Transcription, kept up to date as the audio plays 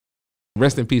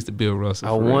Rest in peace to Bill Russell.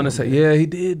 I want to say, yeah, he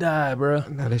did die, bro.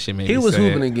 Nah, that shit made he me was sad.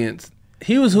 hooping against.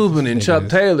 He was hooping in Chuck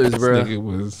Taylor's, bro. Nigga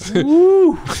was.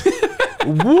 Woo.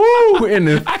 Woo, in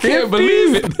the 50s? I can't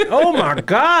believe it. Oh my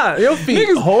God, your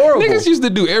feet horrible. Niggas used to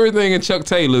do everything in Chuck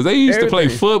Taylor's. They used to play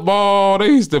football. They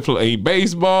used to play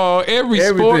baseball. Every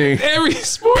sport.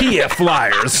 PF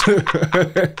Flyers.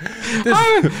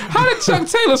 How did Chuck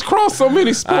Taylor's cross so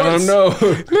many sports? I don't know.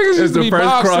 Niggas used to be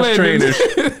first cross trainers.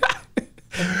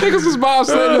 Niggas was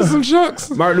bobsledding some Chucks.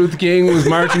 Martin Luther King was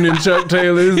marching in Chuck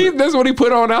Taylor's. That's what he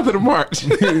put on after the march.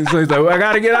 So he's like, well, I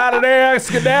gotta get out of there. I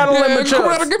skedaddle in my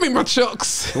Chucks. Give me my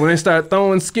Chucks. When they start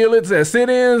throwing skillets at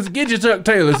sit-ins, get your Chuck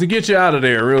Taylors to get you out of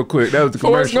there real quick. That was the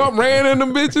commercial. Forrest Gump ran in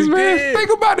them bitches, man. Think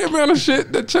about the amount of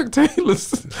shit that Chuck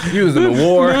Taylor's. He was in the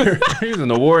war. He was in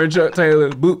the war in Chuck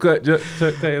Taylor's, bootcut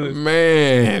Chuck Taylor's.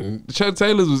 Man, Chuck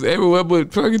Taylor's was everywhere,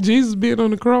 but fucking Jesus being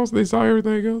on the cross, they saw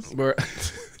everything else. Bro.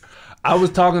 I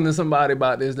was talking to somebody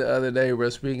about this the other day, bro,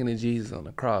 speaking of Jesus on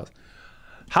the cross.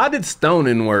 How did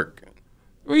stoning work?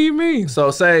 What do you mean? So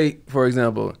say, for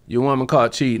example, your woman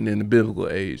caught cheating in the biblical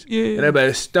age. Yeah. And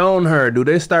everybody stone her. Do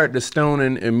they start the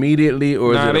stoning immediately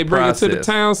or is it a they bring process? it to the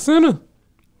town center.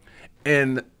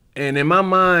 And in my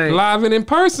mind... Live and in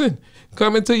person.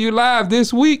 Coming to you live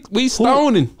this week. We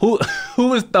stoning. Who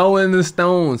is throwing the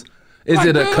stones? Is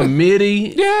it a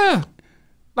committee? Yeah.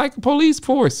 Like a police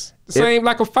force. Same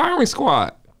like a firing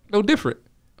squad. No different.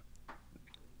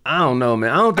 I don't know,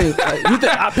 man. I don't think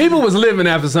people was living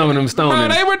after some of them stonings.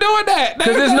 No, they were doing that.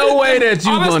 Because there's no way that you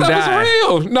gonna die. All that stuff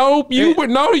is real.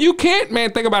 No, you can't,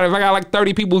 man. Think about it. If I got like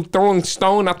 30 people throwing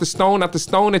stone after stone after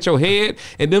stone at your head,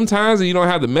 and them times that you don't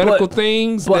have the medical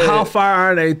things. But how far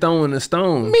are they throwing the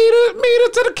stones? Meter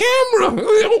to the camera.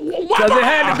 Because it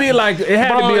had to be like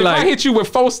if I hit you with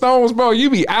 4 stones, bro,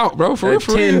 you be out, bro. For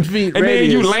 10 feet and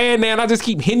radius. then you land there, and I just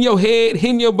keep hitting your head,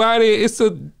 hitting your body. It's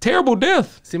a terrible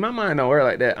death. See, my mind don't work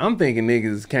like that. I'm thinking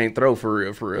niggas can't throw for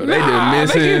real, for real. They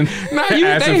just missing,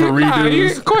 asking for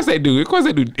redos. Of course they do. Of course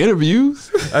they do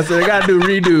interviews. I said they gotta do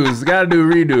redos. Gotta do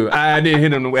redo. I didn't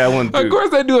hit them the way I wanted to. Of course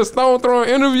they do a stone throwing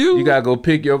interview. You gotta go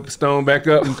pick your stone back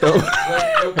up and throw.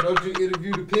 Don't you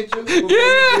interview the picture?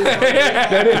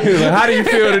 Yeah. How do you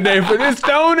feel today for this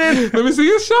stoning? Let me see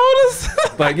your shoulders.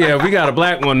 Like, yeah, we got a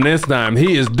black one this time.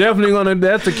 He is definitely gonna.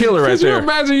 That's a killer right there. Could you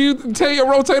imagine you tell your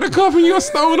rotator cuff and you're a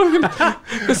stoner?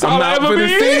 It's all I ever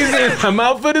been. I'm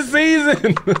out for the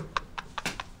season.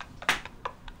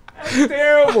 That's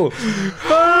terrible.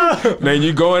 Man,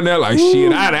 you go in there like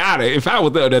shit. If I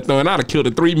was there throwing, I'd have killed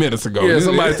it 3 minutes ago. Yeah,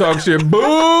 somebody talk shit.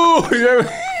 Boo!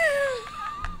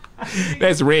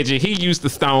 That's Reggie. He used to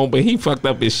stone, but he fucked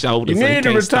up his shoulder. You so need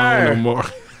to retire no more.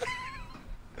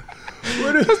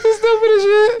 That's the stupidest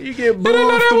shit. You get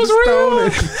booed from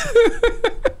stoning.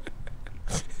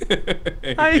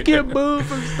 How you get booed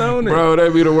from stoning? Bro,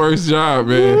 that'd be the worst job,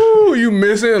 man. Ooh, you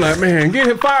missing? Like,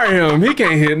 man, fire him. He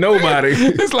can't hit nobody.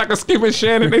 It's like a Skip and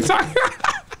Shannon. They talk.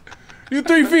 You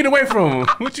 3 feet away from him.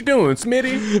 What you doing,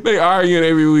 Smitty? They arguing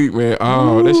every week, man.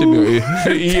 Oh, that shit do it.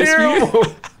 Terrible.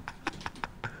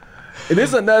 And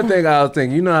this is another thing I was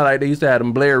thinking. You know how like they used to have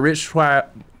them Blair Witch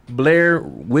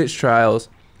trials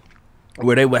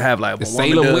where they would have like the a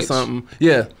woman Salem does Witch. Something.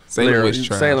 Yeah. Salem Witch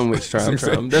trials. Salem Witch trials.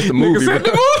 That's the movie.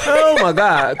 Oh my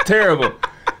God. Terrible.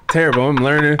 Terrible. I'm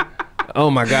learning. Oh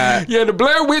my God. Yeah, the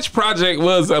Blair Witch Project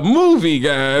was a movie,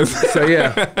 guys. So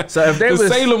yeah. So if they the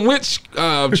Salem Witch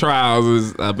trials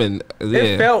is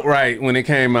It felt right when it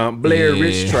came out. Blair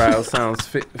Witch trials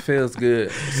feels good.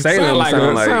 Salem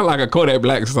sound like a Kodak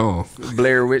Black song.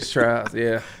 Blair Witch trials,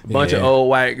 yeah. Bunch of old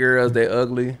white girls, they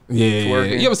ugly. Yeah.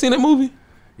 Twerking. You ever seen that movie?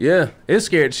 Yeah. It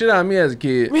scared shit out of me as a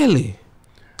kid. Really?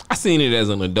 I seen it as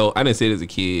an adult. I didn't see it as a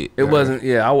kid. It wasn't,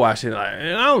 I watched it like,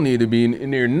 I don't need to be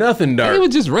near nothing dark. They was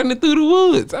just running through the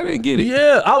woods. I didn't get it.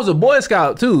 Yeah, I was a Boy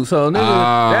Scout too, so nigga,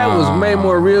 that was way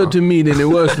more real to me than it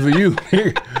was for you.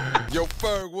 Yo,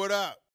 Furg, what up?